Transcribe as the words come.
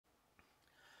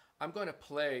I'm going to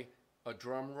play a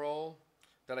drum roll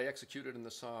that I executed in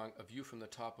the song A View from the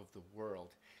Top of the World.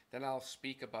 Then I'll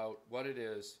speak about what it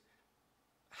is,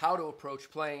 how to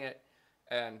approach playing it,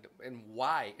 and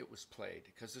why it was played,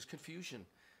 because there's confusion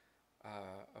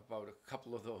about a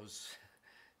couple of those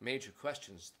major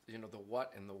questions, you know, the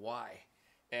what and the why.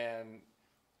 And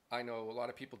I know a lot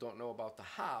of people don't know about the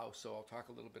how, so I'll talk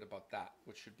a little bit about that,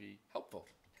 which should be helpful.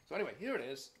 So anyway, here it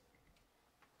is.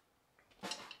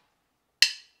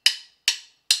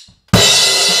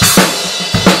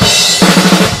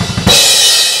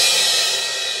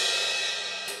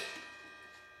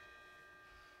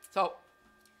 So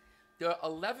there are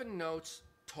 11 notes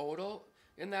total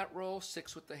in that roll,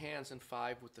 6 with the hands and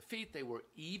 5 with the feet. They were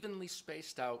evenly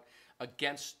spaced out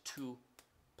against 2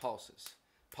 pulses.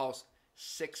 Pulse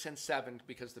 6 and 7,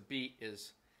 because the beat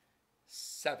is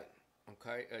 7.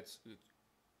 Okay, it's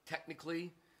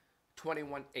technically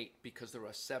 21/8 because there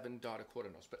are 7 dotted quarter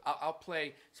notes. But I'll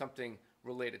play something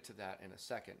related to that in a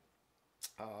second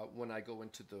when I go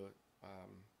into the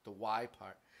why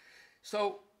part.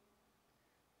 So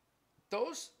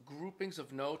those groupings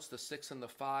of notes, the 6 and the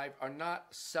 5, are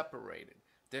not separated.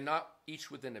 They're not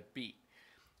each within a beat.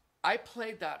 I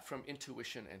played that from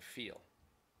intuition and feel.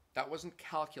 That wasn't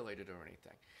calculated or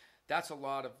anything. That's a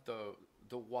lot of the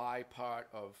why part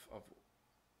of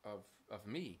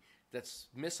me that's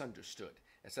misunderstood.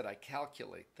 It's that I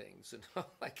calculate things. And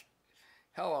like,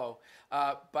 hello.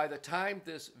 By the time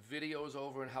this video is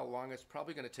over and how long it's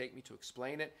probably going to take me to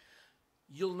explain it,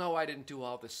 you'll know I didn't do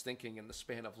all this thinking in the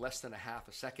span of less than a half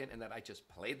a second and that I just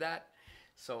played that.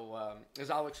 So as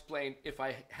I'll explain, if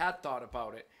I had thought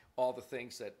about it, all the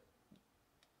things that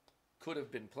could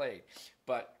have been played.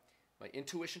 But my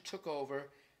intuition took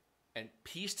over and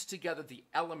pieced together the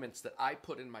elements that I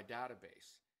put in my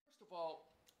database. First of all,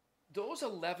 those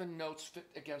 11 notes fit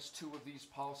against 2 of these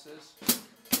pulses.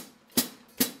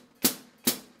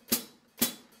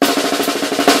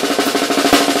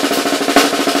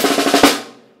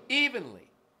 Evenly.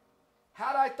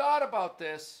 Had I thought about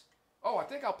this, I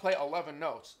think I'll play 11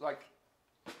 notes. Like,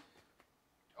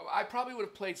 I probably would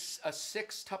have played a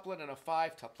 6 tuplet and a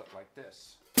 5 tuplet like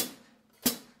this.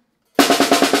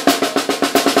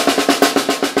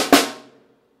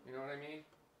 You know what I mean?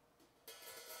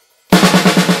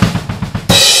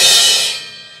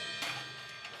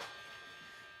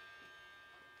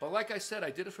 But like I said,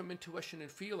 I did it from intuition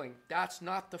and feeling. That's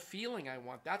not the feeling I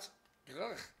want. That's,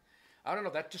 ugh. I don't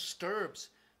know, that disturbs.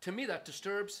 To me, that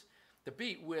disturbs the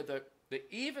beat, where the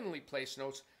evenly placed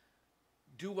notes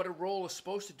do what a roll is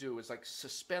supposed to do, is like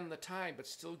suspend the time, but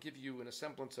still give you a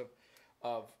semblance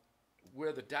of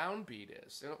where the downbeat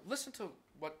is. You know, listen to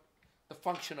what the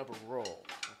function of a roll,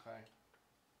 okay?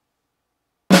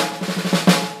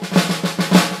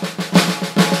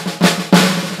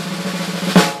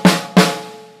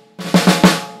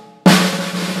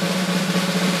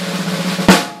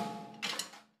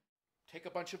 Take a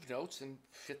bunch of notes and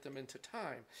fit them into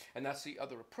time. And that's the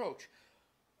other approach.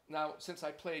 Now, since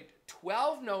I played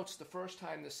 12 notes the first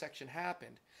time this section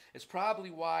happened, it's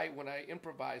probably why when I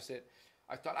improvised it,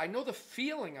 I thought, I know the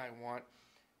feeling I want,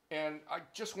 and I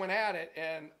just went at it,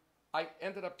 and I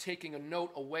ended up taking a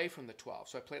note away from the 12.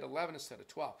 So I played 11 instead of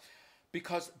 12.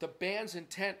 Because the band's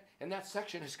intent in that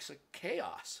section is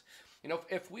chaos. You know,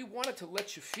 if we wanted to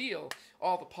let you feel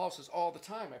all the pulses all the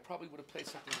time, I probably would have played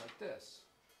something like this.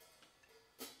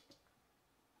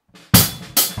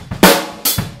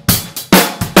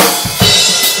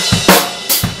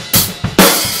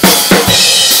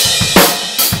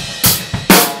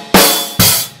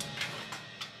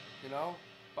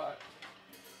 But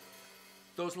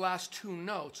those last 2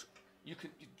 notes, you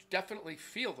definitely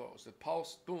feel those. The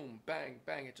pulse, boom, bang,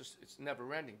 bang. It's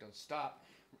never ending. Don't stop.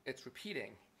 It's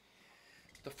repeating.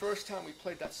 The first time we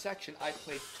played that section, I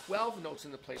played 12 notes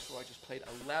in the place where I just played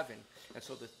 11. And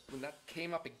so when that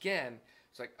came up again,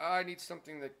 it's like, I need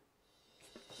something that's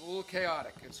a little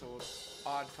chaotic. And so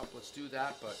odd couplets do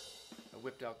that, but I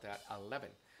whipped out that 11.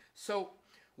 So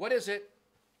what is it?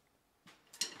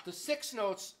 The 6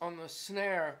 notes on the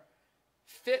snare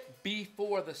fit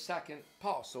before the second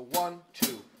pulse. So 1,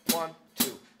 2, 1,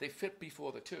 2. They fit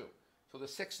before the 2. So the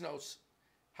 6 notes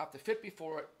have to fit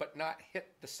before it, but not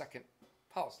hit the second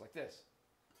pulse like this.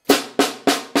 2,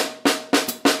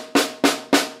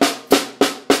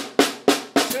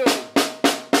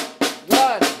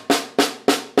 1,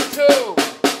 2,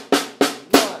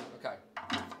 1. Okay.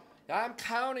 Now I'm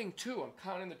counting 2. I'm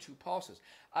counting the 2 pulses.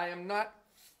 I am not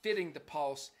fitting the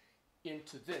pulse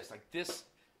into this. Like, this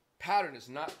pattern is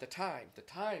not the time. The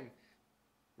time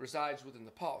resides within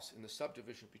the pulse, in the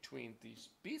subdivision between these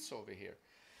beats over here.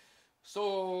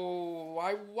 So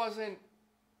I wasn't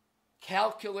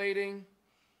calculating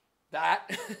that.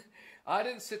 I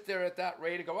didn't sit there at that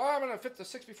rate and go, oh, I'm going to fit the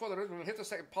 6 before the rhythm and hit the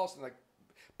second pulse and like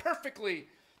perfectly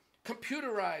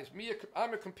computerized.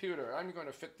 I'm a computer. I'm going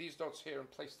to fit these notes here and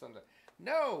place them there.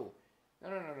 No.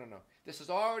 No. This is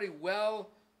already well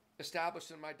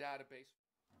established in my database.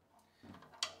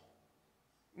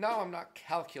 Now I'm not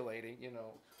calculating, 1,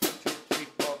 2, 3,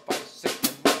 4, 5,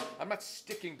 6. I'm not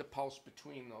sticking the pulse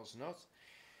between those notes.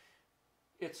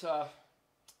 It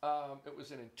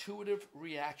was an intuitive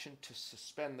reaction to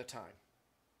suspend the time.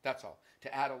 That's all.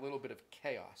 To add a little bit of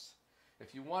chaos.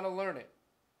 If you want to learn it,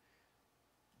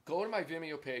 go to my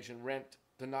Vimeo page and rent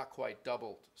the Not Quite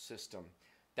Doubled system.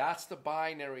 That's the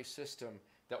binary system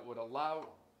that would allow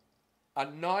a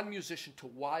non-musician to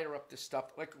wire up this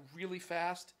stuff like really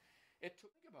fast. Think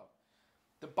about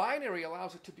the binary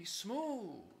allows it to be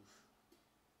smooth.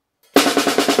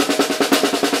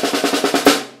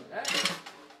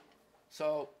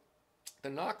 So the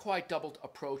Not Quite Doubled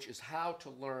approach is how to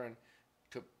learn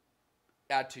to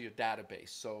add to your database.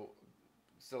 So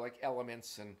like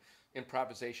elements and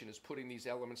improvisation is putting these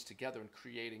elements together and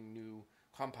creating new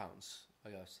compounds,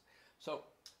 I guess. So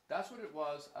that's what it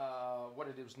was. What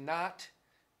it is not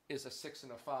is a 6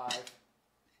 and a 5.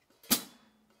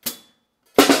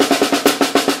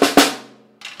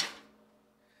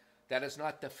 That is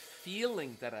not the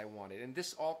feeling that I wanted. And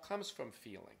this all comes from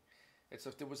feeling. It's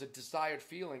if there was a desired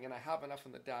feeling and I have enough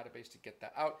in the database to get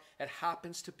that out. It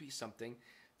happens to be something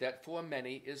that for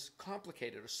many is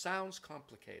complicated or sounds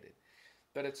complicated.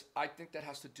 But I think that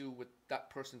has to do with that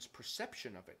person's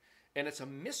perception of it. And it's a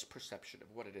misperception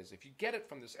of what it is. If you get it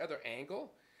from this other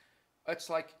angle, it's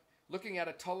like looking at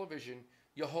a television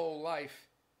your whole life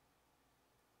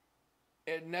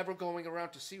and never going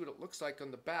around to see what it looks like on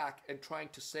the back and trying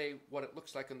to say what it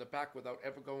looks like on the back without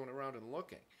ever going around and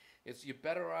looking. You're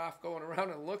better off going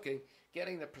around and looking,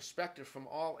 getting the perspective from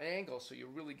all angles, so you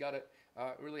really got to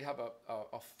really have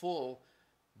a full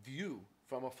view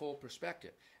from a full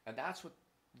perspective. And that's what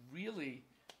really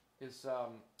is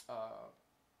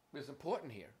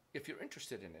important here, if you're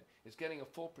interested in it, is getting a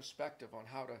full perspective on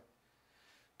how to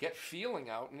get feeling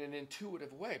out in an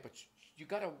intuitive way. But you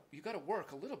gotta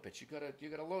work a little bit. You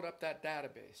gotta load up that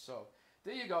database. So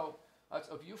there you go. That's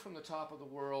a view from the top of the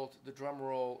world, the drum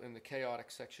roll in the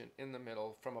chaotic section in the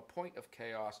middle, from a point of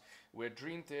chaos, where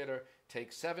Dream Theater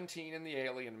takes 17 in the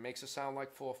alien and makes it sound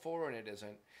like 4/4 and it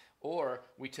isn't. Or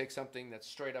we take something that's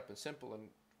straight up and simple and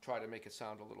try to make it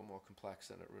sound a little more complex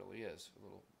than it really is, a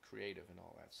little creative and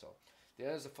all that. So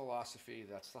there's the philosophy,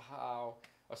 that's the how,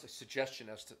 a suggestion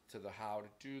as to the how to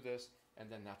do this,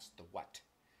 and then that's the what.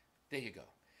 There you go.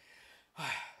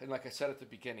 And like I said at the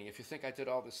beginning, if you think I did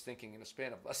all this thinking in a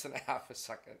span of less than a half a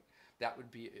second, that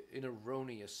would be an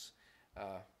erroneous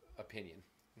opinion.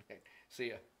 Okay. See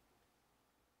ya.